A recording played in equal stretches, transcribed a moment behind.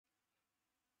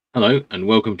Hello and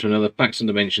welcome to another Facts and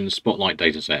Dimensions Spotlight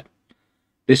dataset.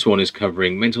 This one is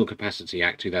covering Mental Capacity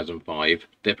Act 2005,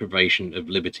 Deprivation of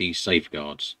Liberty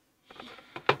Safeguards.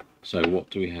 So what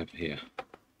do we have here?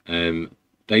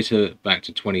 Data back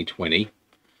to 2020,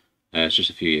 it's just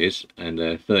a few years, and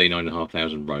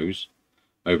 39,500 rows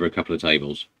over a couple of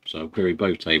tables. So I'll query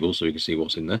both tables so we can see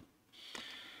what's in there.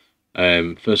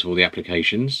 First of all, the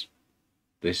applications.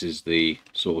 This is the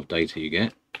sort of data you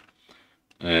get.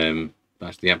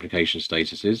 That's the application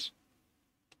statuses.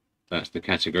 That's the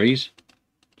categories.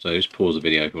 So just pause the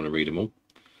video if you want to read them all.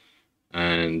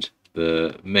 And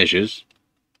the measures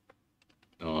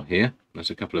are here.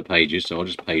 That's a couple of pages, so I'll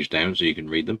just page down so you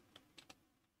can read them.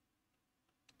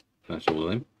 That's all of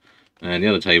them. And the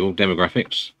other table,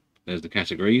 demographics. There's the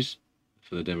categories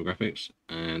for the demographics,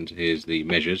 and here's the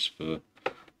measures for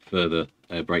further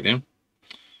breakdown.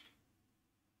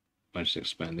 If I just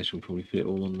expand this, we'll probably fit it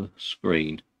all on the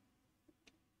screen.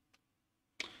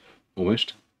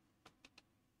 Almost.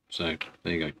 So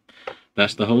there you go.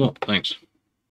 That's the whole lot. Thanks.